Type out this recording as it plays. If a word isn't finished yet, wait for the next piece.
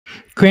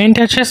Grand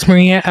Duchess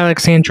Maria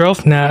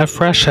Alexandrovna of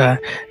Russia,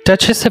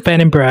 Duchess of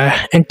Edinburgh,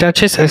 and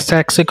Duchess of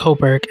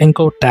Saxe-Coburg and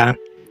Gotha.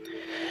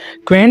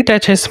 Grand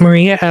Duchess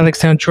Maria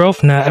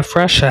Alexandrovna of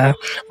Russia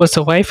was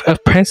the wife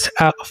of Prince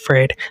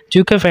Alfred,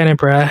 Duke of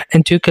Edinburgh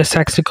and Duke of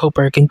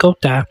Saxe-Coburg and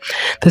Gotha,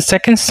 the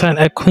second son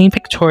of Queen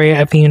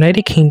Victoria of the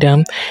United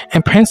Kingdom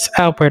and Prince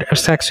Albert of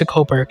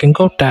Saxe-Coburg and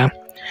Gotha.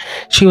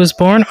 She was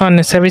born on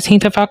the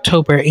 17th of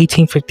October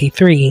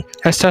 1853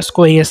 at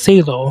Saskoye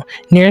Selo,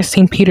 near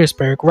St.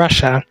 Petersburg,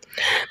 Russia,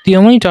 the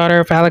only daughter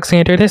of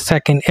Alexander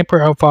II,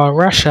 Emperor of all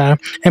Russia,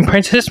 and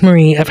Princess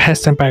Marie of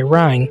Hessen by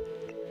Rhine.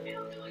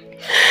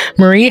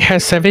 Marie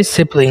has 7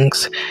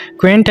 siblings: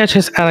 Grand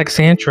Duchess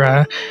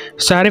Alexandra,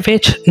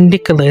 Tsarevich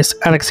Nicholas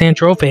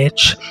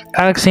Alexandrovich,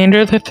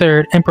 Alexander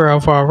III, Emperor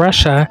of all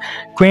Russia,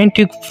 Grand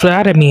Duke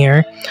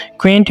Vladimir,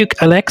 Grand Duke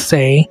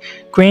Alexei,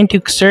 Grand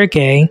Duke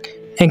Sergei,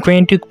 and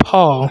Grand Duke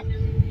Paul.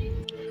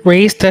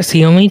 Raised as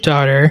the only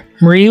daughter,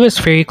 Marie was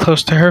very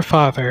close to her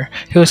father,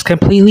 who was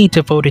completely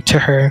devoted to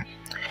her.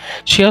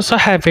 She also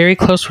had very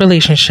close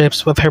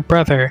relationships with her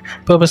brother,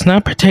 but was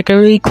not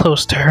particularly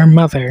close to her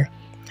mother.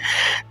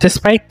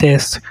 Despite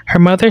this, her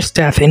mother's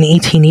death in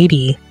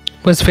 1880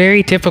 was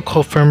very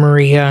difficult for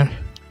Maria.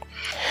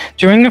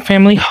 During a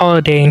family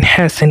holiday in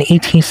Hesse in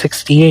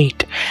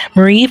 1868,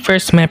 Marie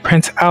first met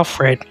Prince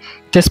Alfred.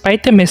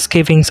 Despite the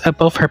misgivings of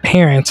both her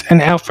parents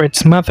and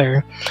Alfred's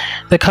mother,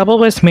 the couple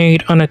was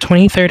married on the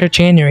 23rd of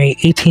January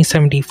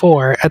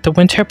 1874 at the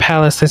Winter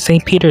Palace in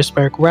St.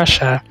 Petersburg,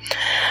 Russia.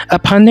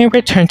 Upon their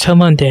return to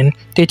London,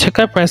 they took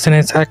up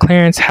residence at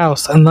Clarence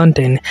House in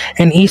London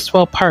and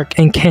Eastwell Park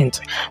in Kent,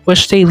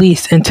 which they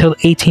leased until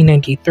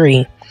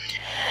 1893.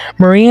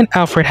 Marie and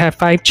Alfred had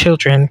 5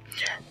 children.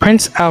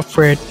 Prince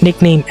Alfred,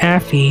 nicknamed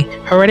Affy,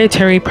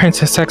 hereditary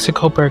Prince of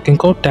Saxe-Coburg and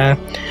Gotha,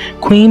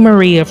 Queen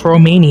Marie of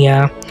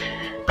Romania,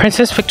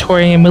 Princess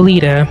Victoria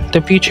Melita,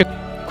 the future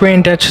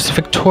Grand Duchess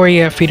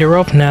Victoria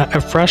Fedorovna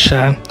of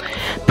Russia,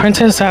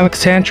 Princess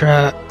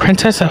Alexandra,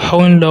 Princess of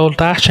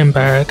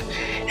Hohenlohe-Lauenburg,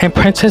 and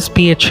Princess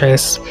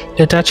Beatrice,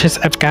 the Duchess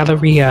of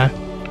Galeria.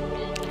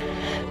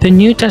 The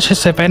new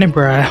Duchess of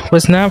Edinburgh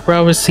was not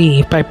well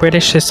received by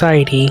British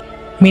society.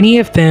 Many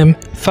of them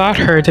thought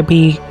her to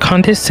be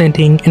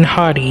condescending and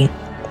haughty.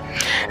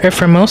 And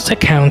from most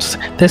accounts,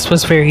 this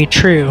was very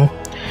true.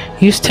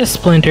 Used to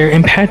splendor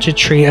and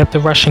pageantry of the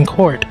Russian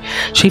court,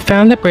 she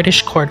found the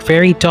British court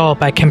very dull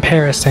by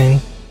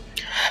comparison.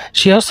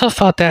 She also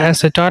thought that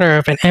as the daughter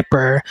of an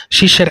emperor,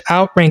 she should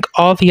outrank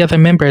all the other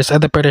members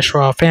of the British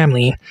royal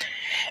family,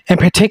 in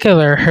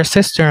particular her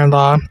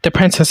sister-in-law, the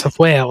Princess of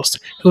Wales,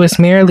 who was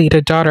merely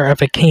the daughter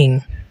of a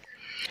king.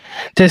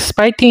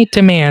 Despite the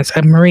demands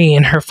of Marie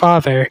and her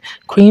father,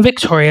 Queen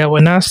Victoria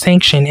would not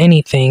sanction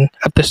anything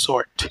of the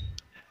sort.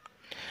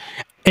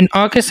 In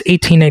August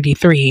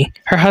 1893,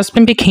 her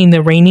husband became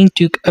the reigning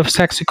Duke of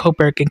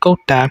Saxe-Coburg and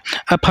Gotha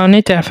upon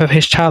the death of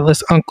his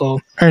childless uncle,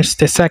 Ernst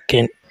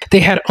II. They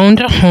had owned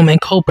a home in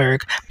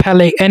Coburg,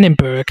 Palais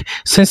Edinburgh,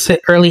 since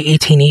the early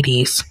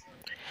 1880s,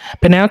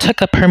 but now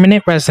took up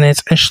permanent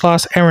residence in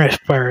Schloss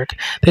Ehrenberg,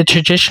 the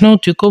traditional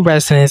ducal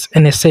residence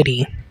in the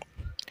city.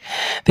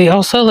 They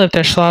also lived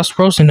at Schloss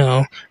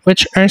Rosenau,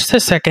 which Ernst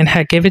II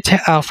had given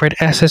to Alfred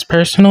as his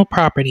personal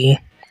property.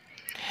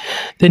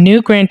 The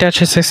new Grand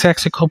Duchess of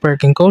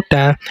Saxe-Coburg and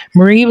Gotha,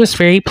 Marie was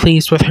very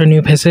pleased with her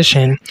new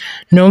position,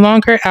 no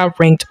longer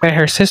outranked by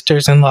her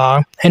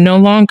sisters-in-law, and no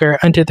longer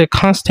under the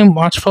constant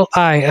watchful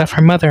eye of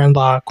her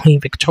mother-in-law, Queen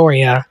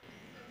Victoria.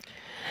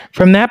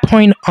 From that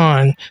point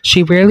on,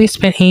 she rarely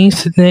spent any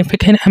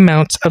significant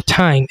amounts of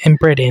time in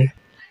Britain.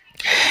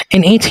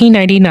 In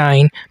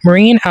 1899,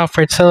 Marie and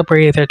Alfred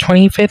celebrated their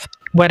 25th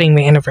wedding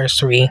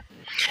anniversary.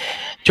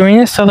 During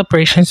the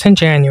celebrations in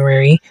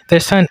January, their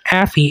son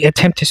Affy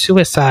attempted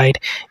suicide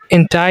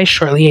and died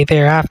shortly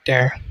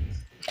thereafter.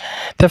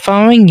 The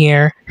following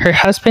year, her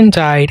husband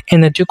died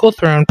and the ducal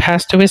throne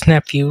passed to his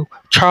nephew,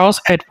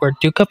 Charles Edward,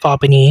 Duke of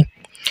Albany.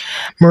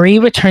 Marie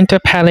returned to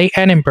Palais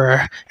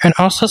Edinburgh and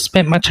also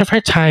spent much of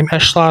her time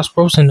at Schloss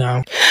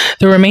Rosenau.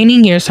 The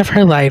remaining years of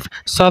her life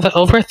saw the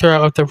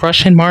overthrow of the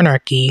Russian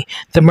monarchy,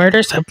 the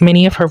murders of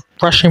many of her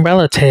Russian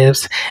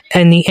relatives,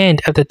 and the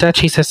end of the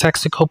Duchies of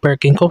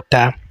Saxe-Coburg and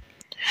Gotha.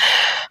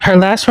 Her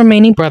last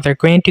remaining brother,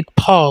 Grand Duke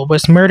Paul,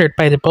 was murdered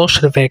by the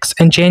Bolsheviks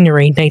in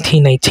January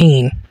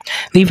 1919,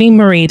 leaving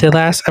Marie the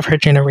last of her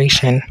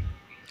generation.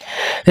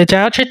 The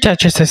Dowager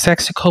Duchess of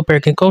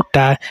Saxe-Coburg and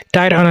Gotha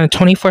died on the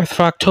 24th of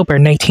October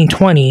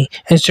 1920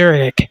 in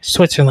Zurich,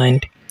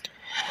 Switzerland.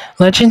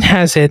 Legend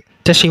has it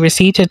that she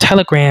received a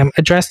telegram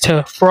addressed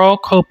to Frau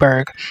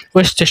Coburg,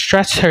 which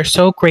distressed her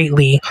so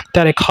greatly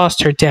that it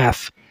caused her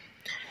death.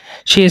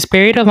 She is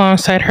buried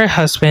alongside her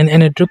husband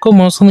in a ducal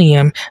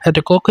mausoleum at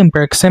the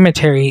Glockenberg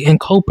Cemetery in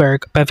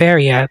Coburg,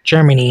 Bavaria,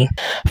 Germany.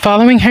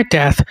 Following her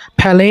death,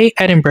 Palais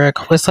Edinburgh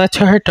was let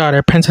to her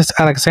daughter, Princess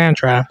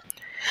Alexandra.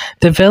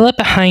 The villa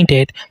behind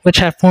it, which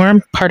had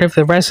formed part of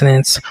the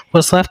residence,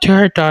 was left to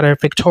her daughter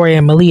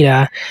Victoria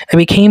Melita and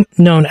became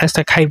known as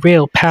the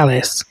Kyrille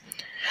Palace.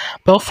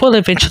 Both will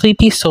eventually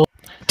be sold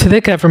to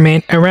the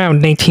government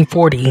around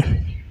 1940.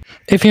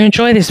 If you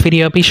enjoyed this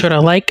video, be sure to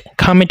like,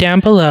 comment down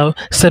below,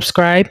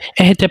 subscribe,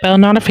 and hit the bell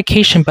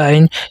notification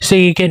button so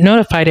you get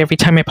notified every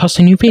time I post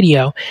a new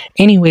video.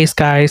 Anyways,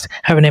 guys,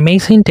 have an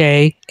amazing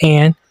day,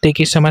 and thank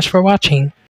you so much for watching.